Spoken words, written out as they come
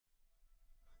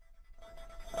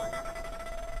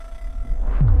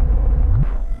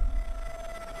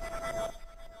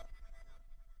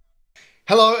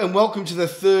Hello and welcome to the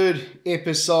third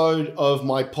episode of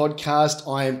my podcast.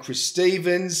 I am Kris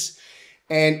Stevens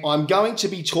and I'm going to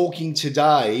be talking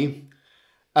today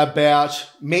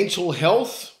about mental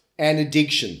health and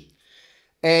addiction.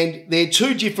 And they're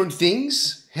two different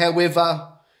things. However,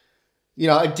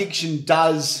 addiction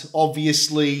does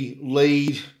obviously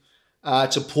lead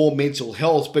to poor mental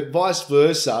health, but vice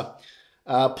versa,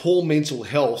 poor mental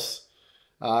health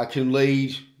can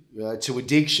lead to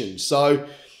addiction. So,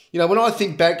 when I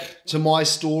think back to my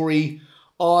story,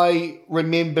 I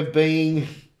remember being,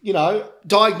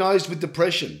 diagnosed with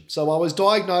depression. So I was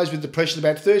diagnosed with depression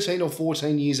about 13 or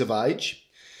 14 years of age.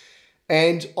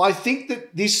 And I think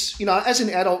that this, as an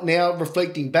adult now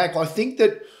reflecting back, I think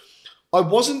that I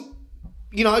wasn't,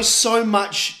 so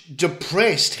much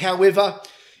depressed. However,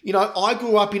 I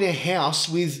grew up in a house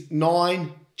with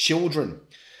 9 children.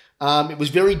 It was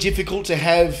very difficult to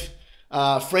have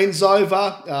friends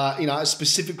over,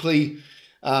 specifically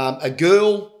a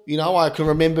girl. I can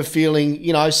remember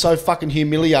feeling, so fucking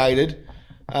humiliated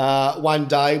one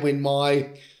day when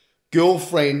my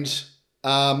girlfriend,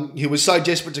 who was so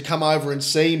desperate to come over and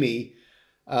see me,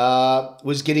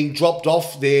 was getting dropped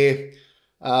off there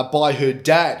by her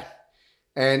dad.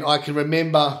 And I can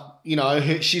remember,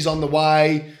 she's on the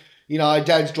way,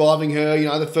 dad's driving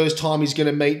her, the first time he's going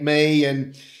to meet me.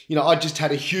 And, I just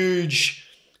had a huge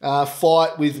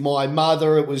fight with my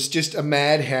mother. It was just a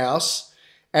madhouse.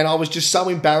 And I was just so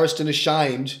embarrassed and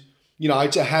ashamed,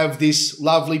 to have this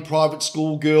lovely private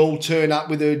school girl turn up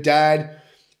with her dad.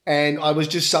 And I was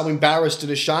just so embarrassed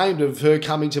and ashamed of her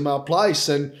coming to my place.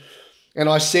 And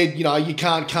I said, you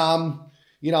can't come.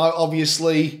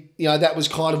 Obviously, that was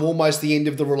kind of almost the end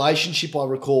of the relationship, I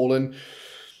recall. And,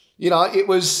 it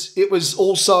was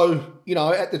also,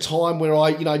 at the time where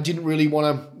I, didn't really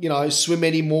want to, swim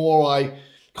anymore. I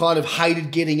kind of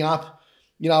hated getting up,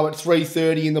 at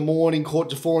 3:30 in the morning,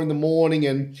 quarter to 4 in the morning.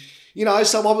 And,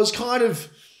 so I was kind of,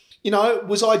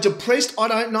 was I depressed? I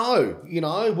don't know.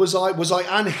 Was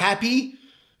I unhappy,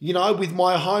 with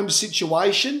my home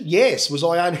situation? Yes. Was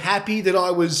I unhappy that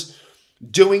I was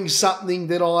doing something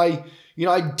that I,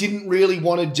 didn't really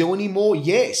want to do anymore?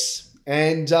 Yes.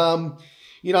 And,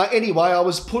 anyway, I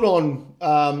was put on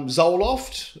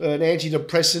Zoloft, an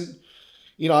antidepressant,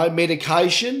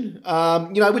 medication,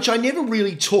 which I never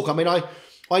really took. I mean, I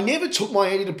never took my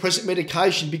antidepressant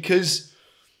medication because,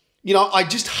 I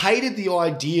just hated the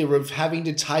idea of having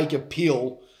to take a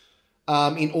pill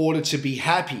in order to be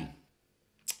happy.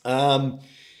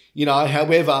 However,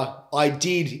 I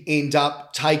did end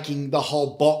up taking the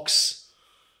whole box,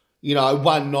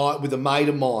 one night with a mate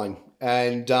of mine.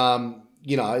 And,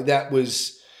 that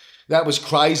was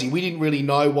crazy. We didn't really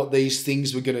know what these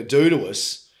things were going to do to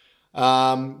us.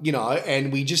 And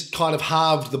we just kind of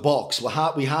halved the box.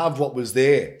 We halved what was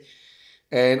there.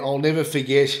 And I'll never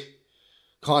forget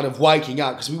kind of waking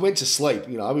up because we went to sleep,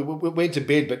 we went to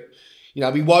bed, but,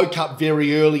 we woke up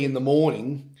very early in the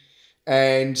morning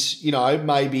and,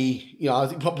 maybe, I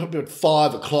think probably at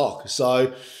 5 o'clock.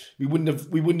 So we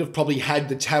wouldn't have probably had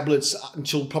the tablets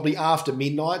until probably after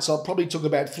midnight. So it probably took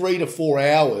about 3 to 4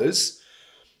 hours,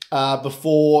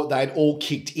 before they'd all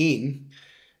kicked in.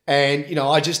 And,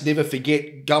 I just never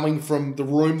forget going from the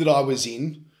room that I was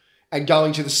in and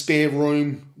going to the spare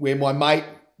room where my mate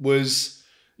was,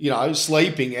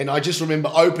 sleeping. And I just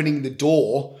remember opening the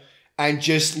door and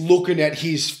just looking at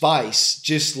his face,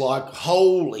 just like,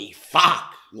 holy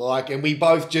fuck. And we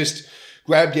both just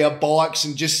grabbed our bikes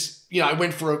and just,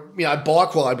 went for a,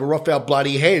 bike ride. We're off our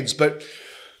bloody heads. But,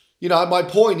 my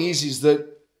point is that,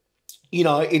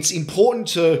 it's important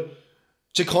to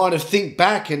kind of think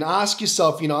back and ask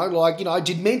yourself,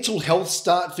 did mental health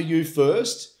start for you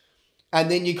first? And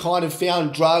then you kind of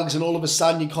found drugs and all of a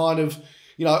sudden you kind of,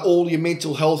 all your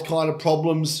mental health kind of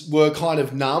problems were kind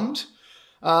of numbed.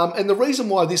 And the reason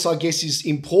why this, I guess, is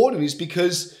important is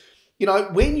because,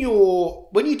 when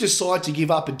you decide to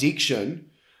give up addiction,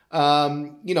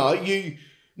 when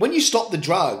you stop the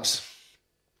drugs,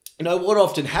 what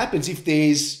often happens if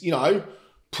there's,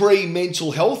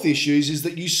 pre-mental health issues is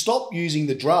that you stop using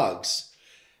the drugs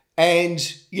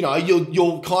and,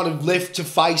 you're kind of left to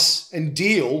face and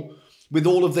deal with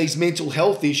all of these mental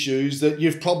health issues that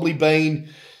you've probably been,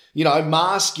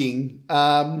 masking,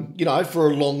 for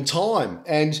a long time.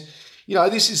 And,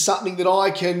 this is something that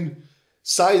I can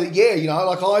say that, yeah,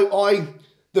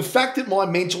 the fact that my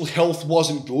mental health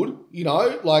wasn't good,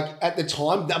 at the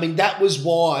time, I mean, that was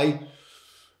why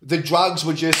the drugs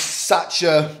were just such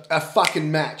a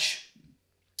fucking match.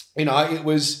 It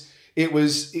was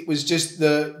just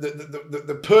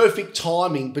the perfect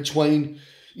timing between,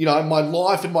 my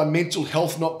life and my mental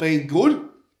health not being good.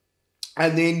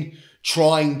 And then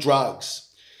trying drugs.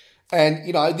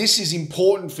 And, this is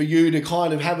important for you to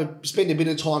kind of spend a bit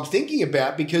of time thinking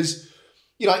about because,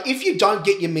 if you don't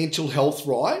get your mental health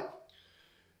right,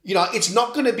 it's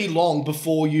not going to be long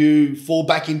before you fall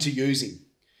back into using.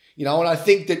 And I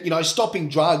think that, stopping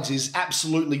drugs is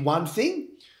absolutely one thing,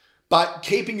 but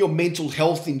keeping your mental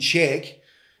health in check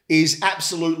is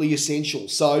absolutely essential.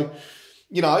 So,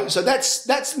 so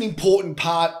that's an important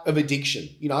part of addiction.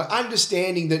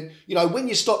 Understanding that, when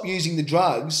you stop using the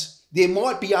drugs, there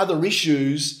might be other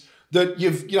issues that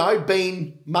you've,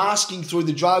 been masking through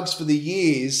the drugs for the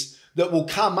years that will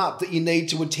come up that you need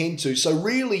to attend to. So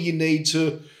really you need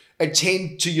to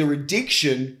attend to your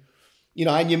addiction,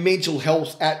 and your mental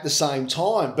health at the same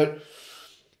time. But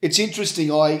it's interesting.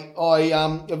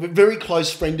 A very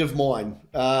close friend of mine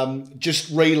just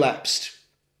relapsed.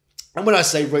 And when I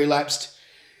say relapsed,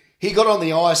 he got on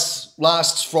the ice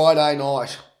last Friday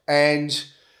night, and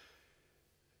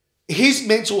his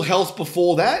mental health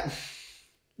before that,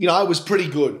 was pretty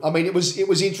good. I mean, it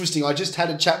was interesting. I just had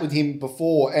a chat with him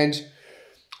before, and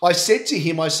I said to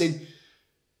him,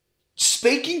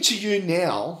 speaking to you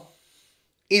now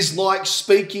is like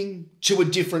speaking to a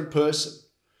different person.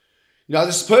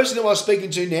 This person that I was speaking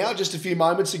to now, just a few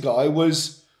moments ago,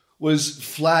 was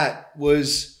flat,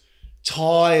 was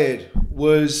tired,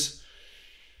 was,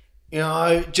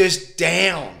 just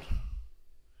down.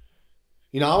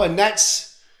 And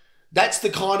that's the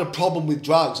kind of problem with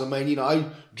drugs. I mean,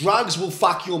 drugs will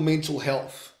fuck your mental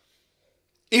health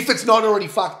if it's not already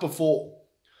fucked before.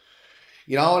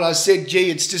 And I said, gee,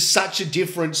 it's just such a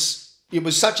difference. It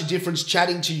was such a difference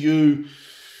chatting to you,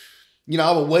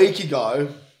 a week ago.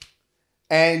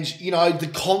 And, the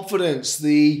confidence,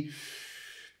 the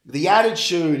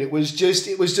attitude, it was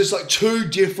just like two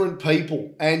different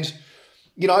people. And,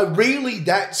 really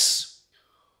that's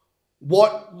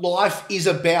what life is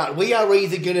about. We are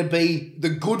either going to be the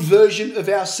good version of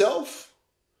ourselves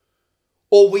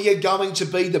or we are going to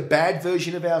be the bad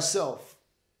version of ourselves.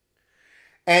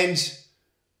 And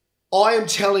I am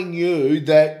telling you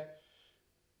that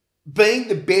being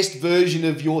the best version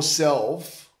of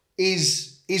yourself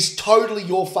is totally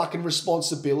your fucking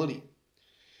responsibility.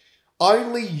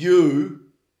 Only you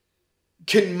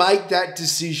can make that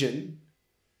decision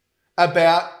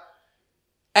about,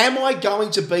 am I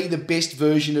going to be the best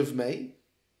version of me?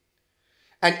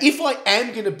 And if I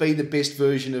am going to be the best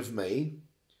version of me,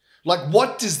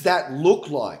 what does that look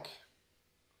like?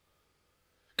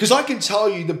 Because I can tell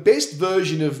you the best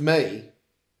version of me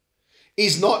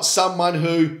is not someone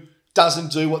who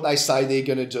doesn't do what they say they're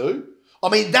going to do. I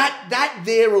mean, that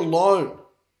there alone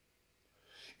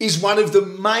is one of the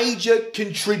major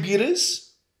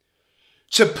contributors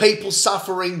to people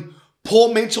suffering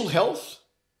poor mental health.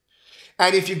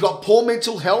 And if you've got poor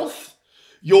mental health,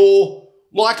 your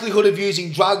likelihood of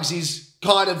using drugs is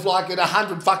kind of like at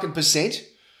 100%.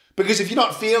 Because if you're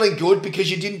not feeling good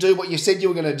because you didn't do what you said you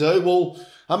were going to do, well,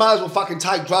 I might as well fucking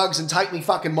take drugs and take me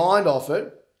fucking mind off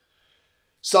it.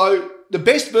 So the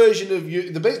best version of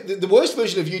you, the worst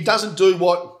version of you doesn't do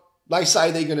what they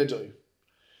say they're going to do.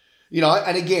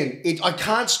 And again, I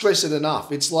can't stress it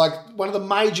enough. It's like one of the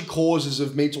major causes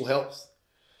of mental health.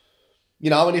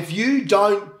 And if you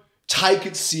don't take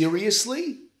it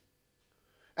seriously,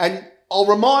 and I'll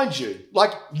remind you,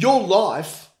 your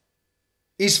life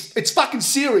it's fucking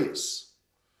serious.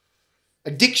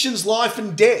 Addiction's life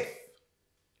and death.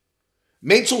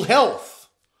 Mental health,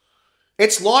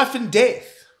 it's life and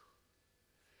death.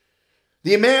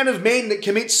 The amount of men that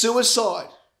commit suicide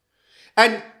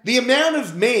and the amount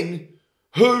of men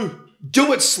who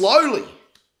do it slowly,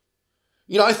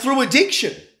 through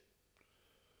addiction.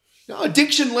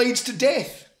 Addiction leads to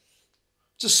death.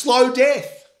 It's a slow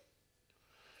death.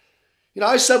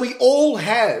 So we all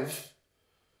have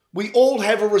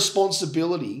a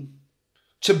responsibility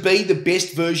to be the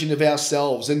best version of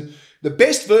ourselves. And the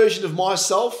best version of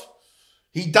myself,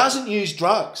 he doesn't use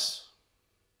drugs.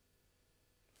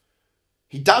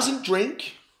 He doesn't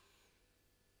drink.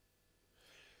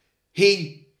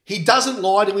 He doesn't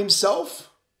lie to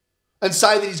himself and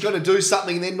say that he's going to do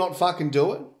something and then not fucking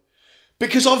do it.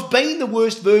 Because I've been the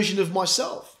worst version of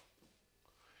myself.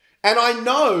 And I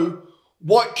know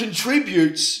what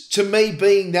contributes to me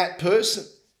being that person.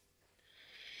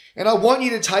 And I want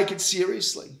you to take it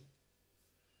seriously.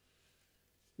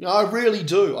 I really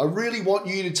do. I really want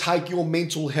you to take your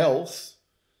mental health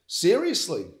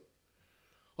seriously.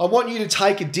 I want you to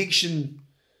take addiction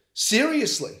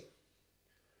seriously.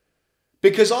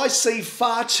 Because I see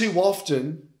far too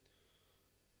often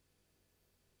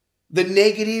the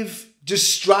negative,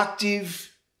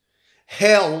 destructive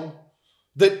hell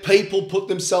that people put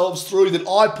themselves through, that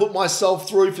I put myself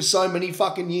through for so many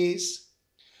fucking years.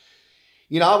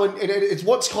 You know, and it's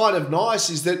what's kind of nice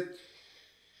is that,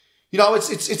 you know,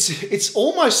 it's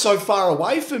almost so far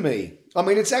away for me. I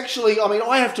mean, it's actually, I mean,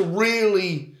 I have to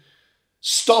really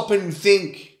stop and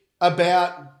think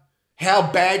about how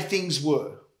bad things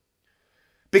were.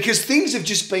 Because things have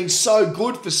just been so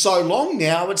good for so long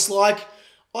now, it's like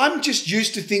I'm just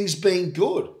used to things being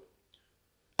good.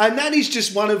 And that is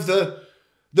just one of the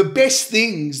best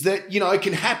things that, you know,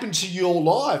 can happen to your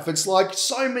life. It's like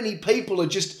so many people are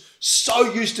just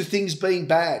so used to things being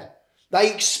bad.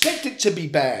 They expect it to be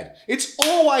bad. It's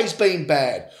always been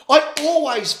bad. I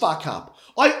always fuck up.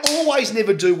 I always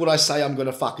never do what I say I'm going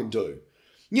to fucking do.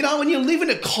 You know, and you live in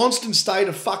a constant state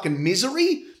of fucking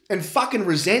misery and fucking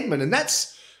resentment. And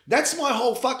that's my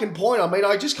whole fucking point. I mean,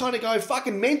 I just kind of go,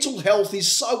 fucking mental health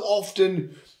is so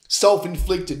often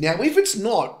self-inflicted. Now, if it's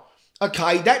not,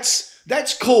 okay,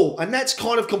 that's cool. And that's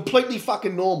kind of completely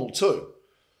fucking normal too.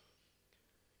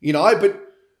 You know, but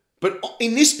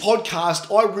in this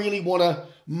podcast, I really want to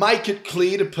make it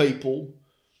clear to people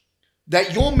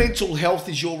that your mental health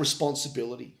is your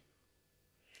responsibility.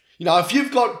 You know, if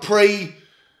you've got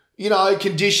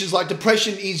conditions like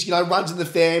depression is, you know, runs in the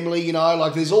family, you know,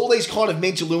 like there's all these kind of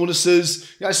mental illnesses,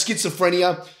 you know,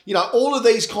 schizophrenia, you know, all of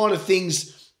these kind of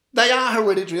things, they are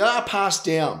hereditary, they are passed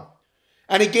down.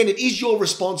 And again, it is your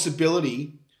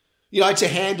responsibility, you know, to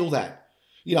handle that.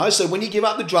 You know, so when you give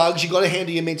up the drugs, you've got to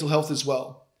handle your mental health as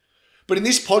well. But in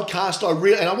this podcast,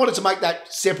 I wanted to make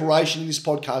that separation in this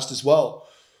podcast as well.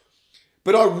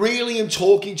 But I really am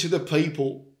talking to the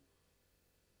people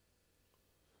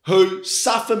who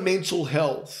suffer mental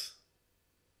health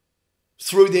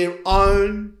through their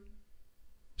own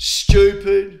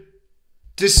stupid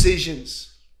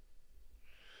decisions,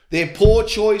 their poor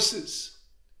choices.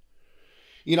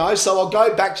 You know, so I'll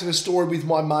go back to the story with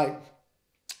my mate.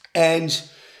 And,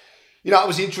 you know, it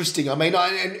was interesting. I mean,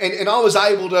 I was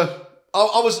able to,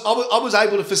 I was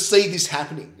able to foresee this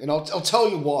happening. And I'll tell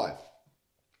you why.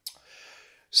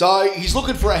 So he's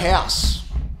looking for a house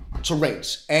to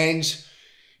rent. And,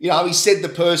 you know, he said the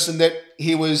person that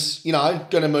he was, you know,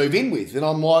 going to move in with. And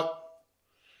I'm like,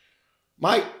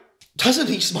 mate, doesn't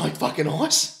he smoke fucking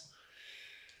ice?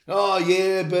 Oh,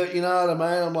 yeah, but you know what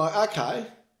I mean? I'm like, okay,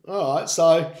 all right.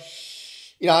 So,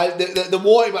 you know, the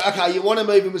more, okay, you want to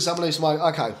move in with someone who smokes.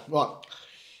 Okay, right.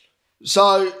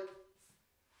 So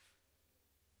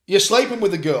you're sleeping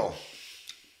with a girl.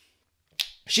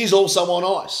 She's also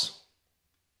on ice.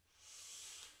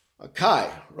 Okay,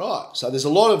 right. So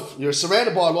you're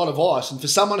surrounded by a lot of ice. And for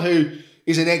someone who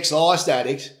is an ex-ice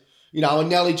addict, you know, and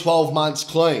nearly 12 months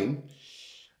clean,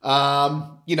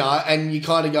 you know, and you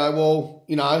kind of go, well,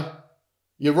 you know,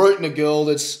 you're rooting a girl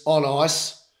that's on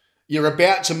ice. You're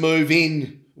about to move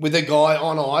in with a guy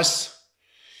on ice.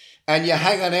 And you're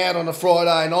hanging out on a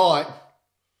Friday night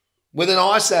with an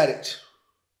ice addict.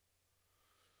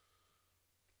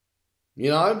 You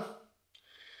know?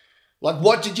 Like,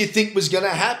 what did you think was going to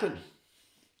happen?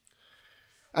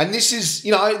 And this is,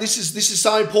 you know, this is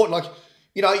so important. Like,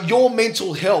 you know, your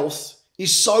mental health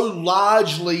is so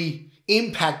largely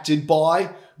impacted by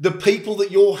the people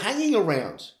that you're hanging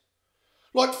around.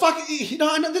 Like, fuck, you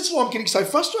know, and that's why I'm getting so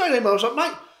frustrated. I was like,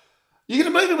 mate, you're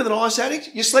going to move in with an ice addict,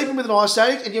 you're sleeping with an ice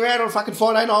addict, and you're out on a fucking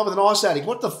Friday night with an ice addict.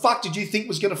 What the fuck did you think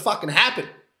was going to fucking happen?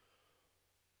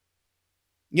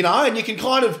 You know, and you can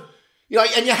kind of, you know,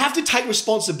 and you have to take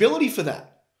responsibility for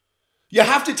that. You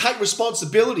have to take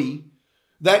responsibility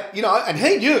that, you know, and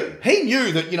he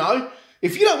knew that, you know,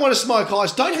 if you don't want to smoke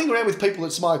ice, don't hang around with people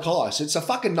that smoke ice. It's a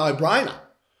fucking no-brainer.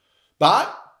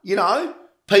 But, you know,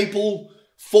 people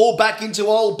fall back into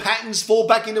old patterns, fall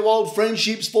back into old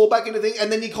friendships, fall back into things,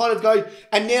 and then you kind of go,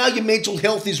 and now your mental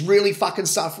health is really fucking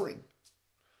suffering.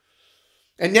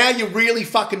 And now you really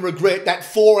fucking regret that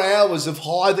 4 hours of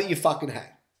high that you fucking had.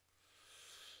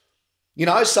 You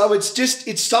know, so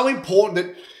it's so important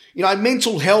that, you know,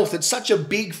 mental health, it's such a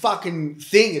big fucking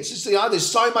thing. It's just, you know, there's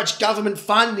so much government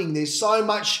funding. There's so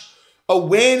much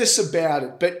awareness about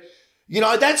it. But, you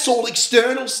know, that's all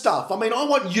external stuff. I mean, I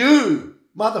want you,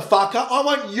 motherfucker, I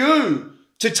want you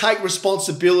to take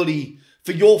responsibility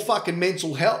for your fucking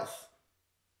mental health.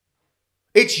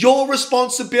 It's your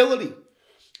responsibility.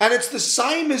 And it's the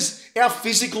same as our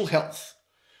physical health.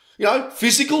 You know,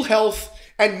 physical health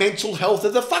and mental health are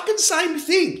the fucking same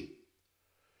thing.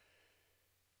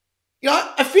 You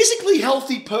know, a physically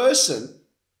healthy person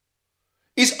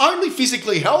is only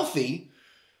physically healthy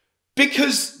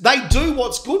because they do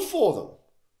what's good for them.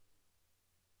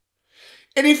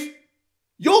 And if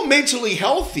you're mentally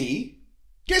healthy,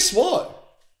 guess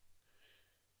what?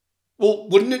 Well,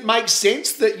 wouldn't it make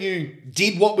sense that you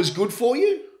did what was good for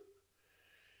you?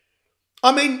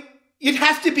 I mean, you'd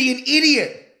have to be an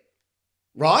idiot,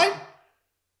 right?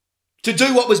 To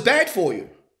do what was bad for you.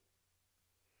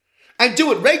 And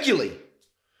do it regularly.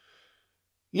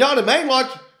 You know what I mean?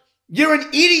 Like, you're an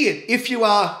idiot if you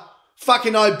are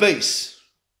fucking obese.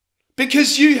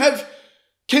 Because you have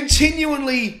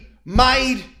continually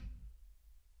made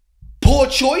poor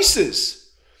choices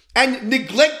and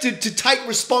neglected to take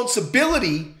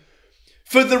responsibility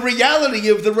for the reality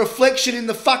of the reflection in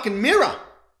the fucking mirror.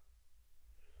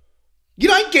 You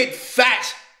don't get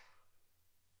fat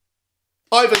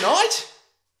overnight.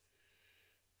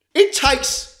 It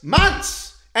takes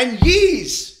months and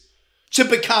years to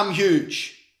become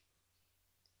huge.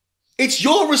 It's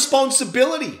your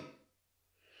responsibility.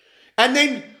 And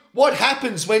then what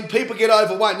happens when people get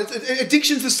overweight?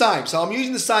 Addiction's the same, so I'm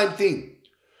using the same thing.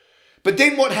 But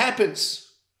then what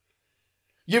happens?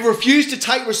 You refuse to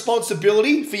take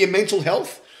responsibility for your mental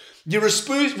health. You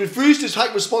refuse to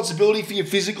take responsibility for your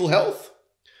physical health.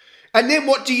 And then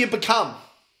what do you become?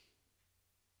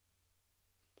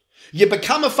 You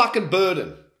become a fucking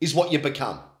burden, is what you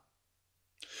become.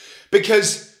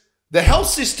 Because the health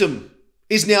system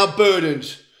is now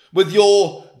burdened with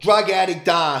your drug addict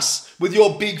ass, with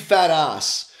your big fat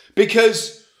ass.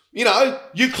 Because, you know,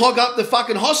 you clog up the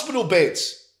fucking hospital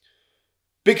beds.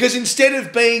 Because instead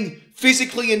of being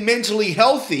physically and mentally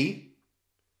healthy,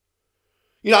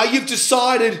 you know, you've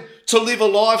decided to live a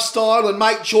lifestyle and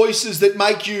make choices that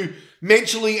make you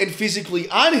mentally and physically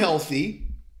unhealthy.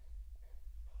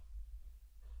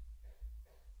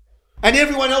 And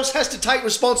everyone else has to take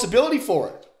responsibility for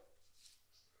it.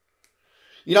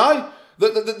 You know,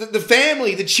 the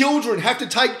family, the children have to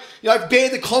take, you know, bear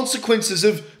the consequences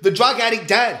of the drug addict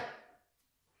dad,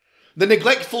 the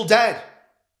neglectful dad.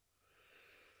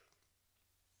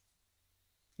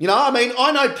 You know, I mean,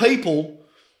 I know people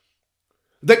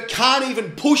that can't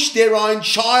even push their own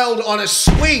child on a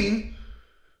swing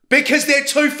because they're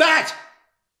too fat.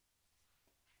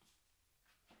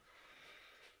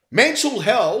 Mental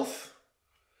health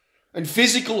and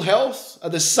physical health are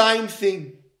the same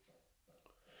thing.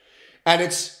 And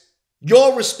it's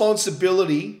your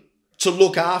responsibility to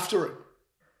look after it.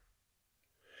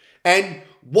 And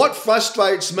what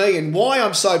frustrates me and why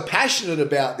I'm so passionate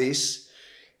about this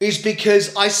is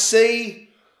because I see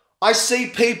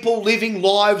people living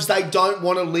lives they don't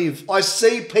want to live. I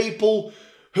see people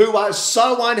who are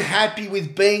so unhappy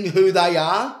with being who they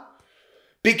are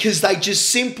because they just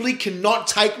simply cannot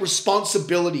take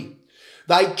responsibility.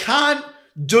 They can't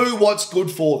do what's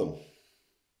good for them.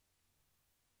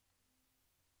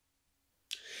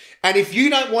 And if you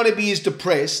don't want to be as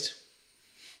depressed,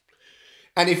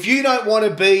 and if you don't want to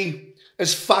be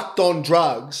as fucked on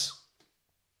drugs,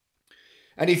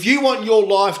 and if you want your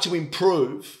life to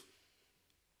improve,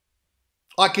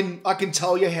 I can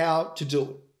tell you how to do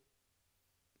it.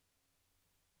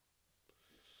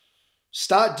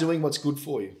 Start doing what's good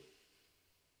for you.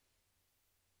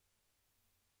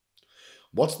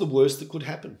 What's the worst that could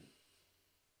happen?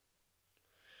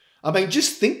 I mean,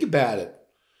 just think about it.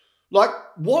 Like,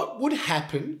 what would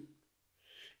happen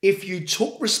if you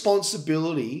took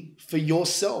responsibility for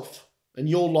yourself and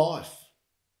your life?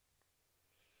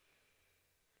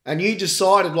 And you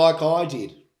decided, like I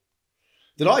did,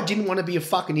 that I didn't want to be a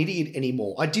fucking idiot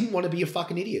anymore. I didn't want to be a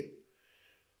fucking idiot.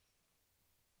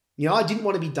 You know, I didn't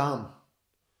want to be dumb.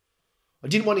 I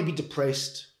didn't want to be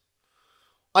depressed.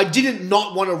 I didn't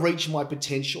not want to reach my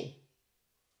potential.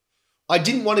 I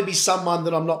didn't want to be someone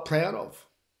that I'm not proud of.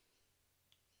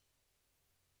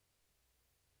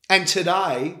 And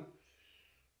today,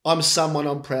 I'm someone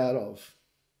I'm proud of.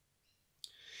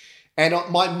 And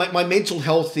my mental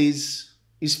health is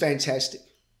fantastic.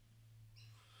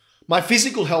 My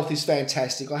physical health is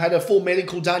fantastic. I had a full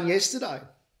medical done yesterday.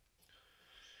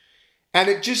 And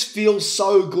it just feels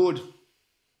so good.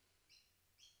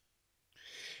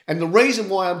 And the reason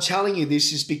why I'm telling you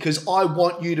this is because I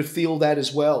want you to feel that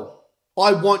as well.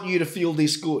 I want you to feel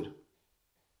this good.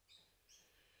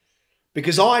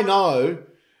 Because I know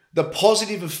the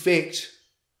positive effect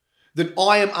that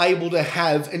I am able to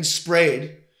have and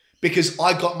spread because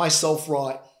I got myself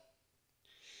right.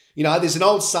 You know, there's an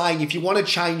old saying, if you want to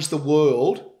change the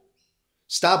world,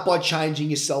 start by changing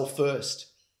yourself first.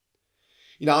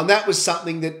 You know, and that was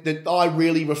something that I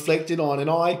really reflected on. And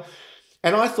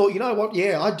I thought, you know what?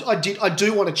 Yeah, I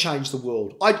do want to change the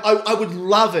world. I would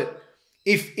love it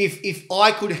if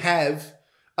I could have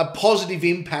a positive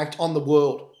impact on the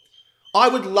world. I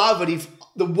would love it if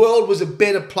the world was a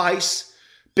better place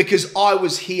because I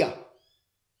was here.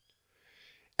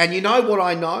 And you know what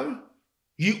I know?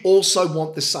 You also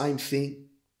want the same thing.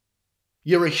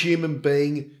 You're a human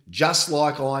being just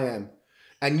like I am.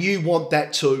 And you want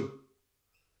that too.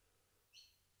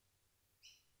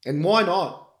 And why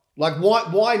not? Like,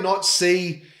 why not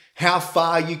see how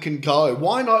far you can go?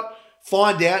 Why not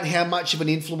find out how much of an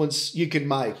influence you can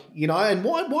make? You know, and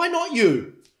why not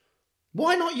you?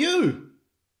 Why not you?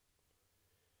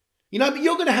 You know, but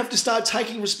you're going to have to start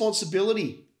taking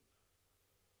responsibility.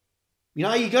 You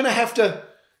know, you're going to have to,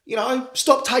 you know,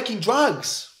 stop taking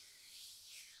drugs.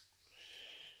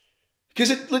 Because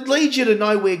it leads you to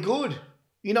nowhere good.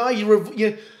 You know,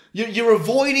 you're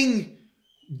avoiding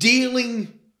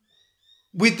dealing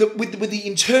with the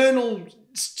internal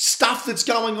stuff that's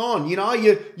going on. You know,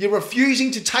 you're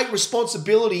refusing to take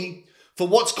responsibility for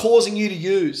what's causing you to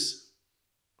use.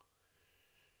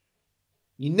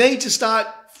 You need to start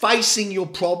facing your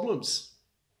problems,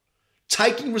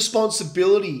 taking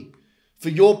responsibility for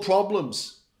your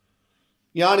problems.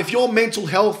 You know, and if your mental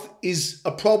health is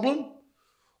a problem,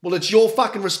 well, it's your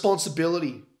fucking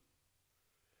responsibility.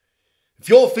 If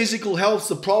your physical health's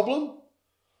the problem,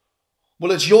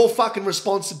 well, it's your fucking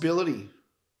responsibility.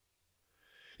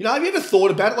 You know, have you ever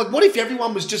thought about it? Like, what if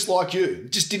everyone was just like you,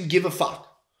 just didn't give a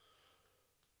fuck?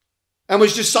 And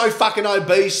was just so fucking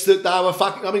obese that they were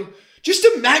fucking, I mean, just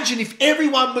imagine if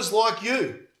everyone was like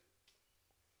you.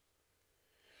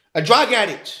 A drug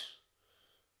addict.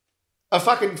 A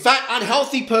fucking fat,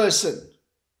 unhealthy person.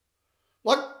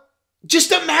 Like,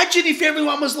 just imagine if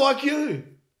everyone was like you.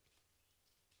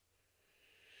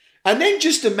 And then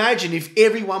just imagine if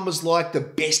everyone was like the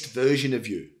best version of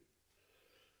you.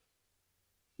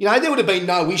 You know, there would have been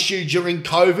no issue during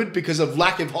COVID because of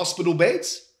lack of hospital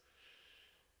beds.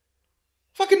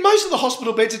 Fucking most of the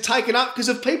hospital beds are taken up because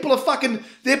of people are fucking,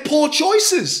 their poor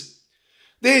choices.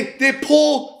 Their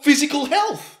poor physical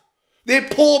health. Their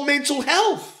poor mental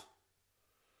health.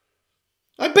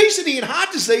 Obesity and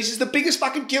heart disease is the biggest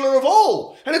fucking killer of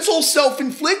all. And it's all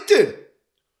self-inflicted.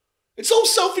 It's all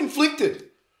self-inflicted.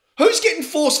 Who's getting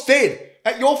force-fed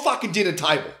at your fucking dinner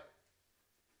table?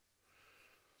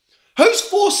 Who's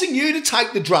forcing you to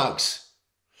take the drugs?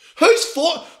 Who's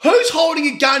holding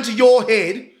a gun to your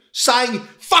head saying,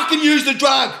 fucking use the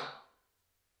drug?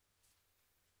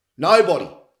 Nobody.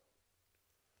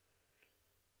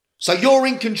 So you're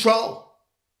in control.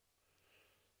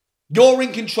 You're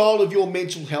in control of your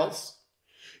mental health.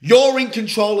 You're in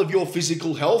control of your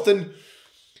physical health. And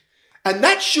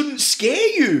that shouldn't scare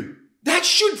you. That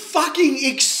should fucking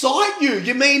excite you.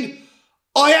 You mean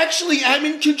I actually am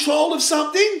in control of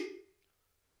something?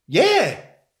 Yeah.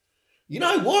 You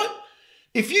know what?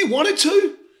 If you wanted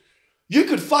to, you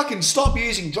could fucking stop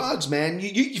using drugs, man.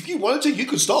 If you wanted to, you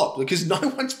could stop because no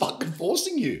one's fucking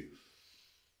forcing you.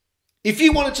 If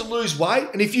you wanted to lose weight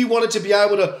and if you wanted to be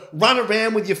able to run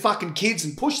around with your fucking kids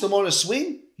and push them on a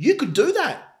swing, you could do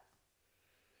that.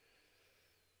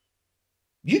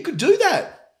 You could do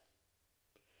that.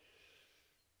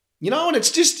 You know, and it's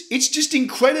just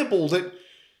incredible that,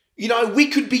 you know, we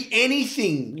could be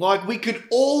anything. Like, we could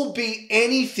all be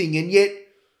anything. And yet,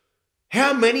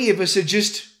 how many of us are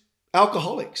just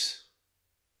alcoholics,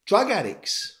 drug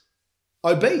addicts,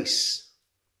 obese,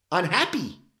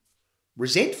 unhappy,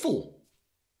 resentful,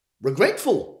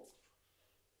 regretful,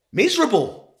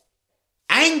 miserable,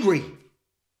 angry?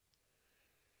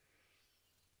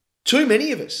 Too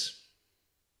many of us.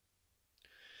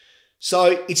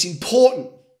 So it's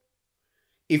important.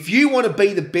 If you want to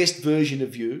be the best version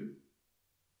of you,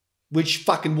 which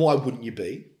fucking why wouldn't you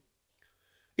be?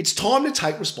 It's time to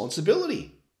take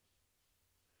responsibility.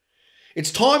 It's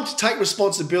time to take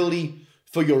responsibility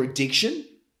for your addiction.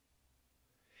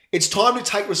 It's time to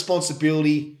take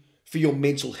responsibility for your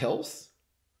mental health.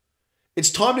 It's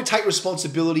time to take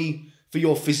responsibility for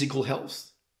your physical health.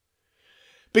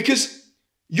 Because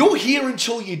you're here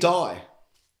until you die.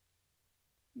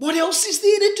 What else is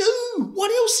there to do? What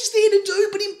else is there to do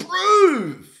but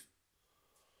improve?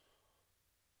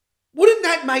 Wouldn't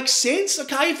that make sense?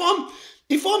 Okay,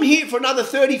 if I'm here for another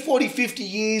 30, 40, 50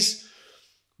 years,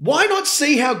 why not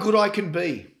see how good I can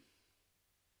be?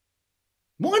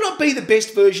 Why not be the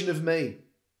best version of me?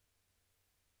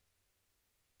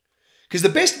 Because the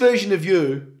best version of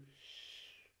you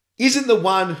isn't the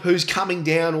one who's coming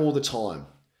down all the time.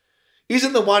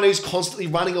 Isn't the one who's constantly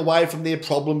running away from their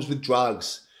problems with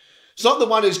drugs. It's not the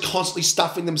one who's constantly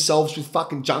stuffing themselves with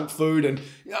fucking junk food and,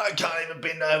 you know, can't even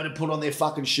bend over to put on their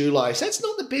fucking shoelace. That's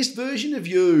not the best version of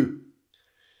you.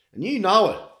 And you know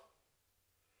it.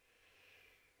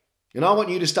 And I want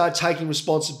you to start taking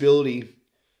responsibility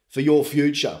for your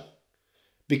future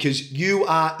because you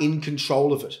are in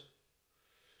control of it.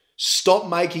 Stop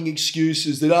making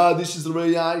excuses that, this is the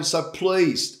reality. So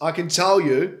please, I can tell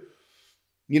you,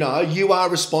 You are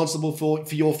responsible for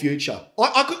your future.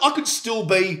 I could still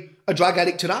be a drug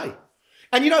addict today.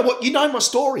 And you know what? You know my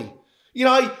story. You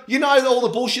know all the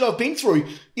bullshit I've been through.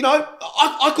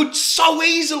 I could so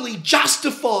easily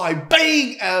justify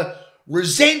being a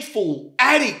resentful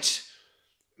addict.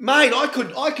 Mate, I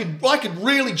could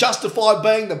really justify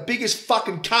being the biggest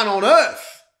fucking cunt on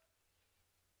earth.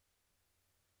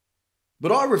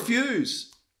 But I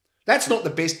refuse. That's not the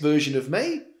best version of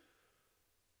me.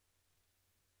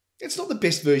 It's not the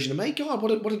best version of me. God,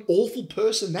 what an awful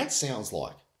person that sounds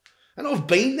like. And I've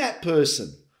been that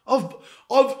person. I've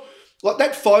like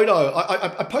that photo.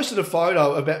 I posted a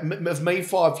photo of me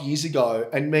 5 years ago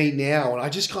and me now, and I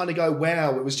just kind of go,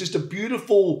 wow, it was just a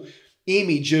beautiful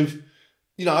image of,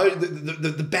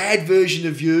 the bad version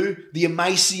of you, the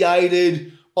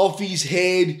emaciated, off his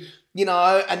head,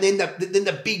 and then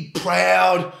the big,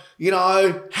 proud,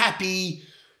 happy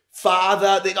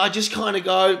father. That I just kind of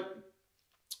go,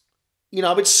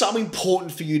 it's so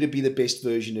important for you to be the best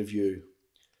version of you.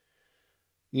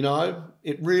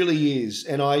 It really is.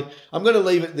 And I'm going to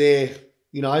leave it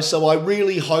there, so I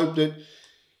really hope that,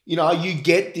 you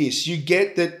get this. You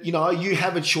get that, you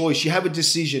have a choice, you have a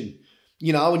decision,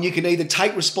 and you can either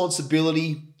take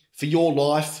responsibility for your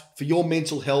life, for your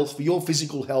mental health, for your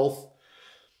physical health,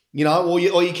 or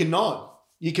you cannot.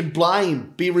 You can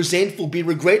blame, be resentful, be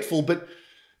regretful, but,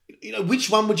 which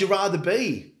one would you rather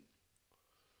be?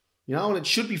 And it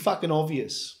should be fucking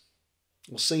obvious.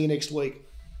 I'll see you next week.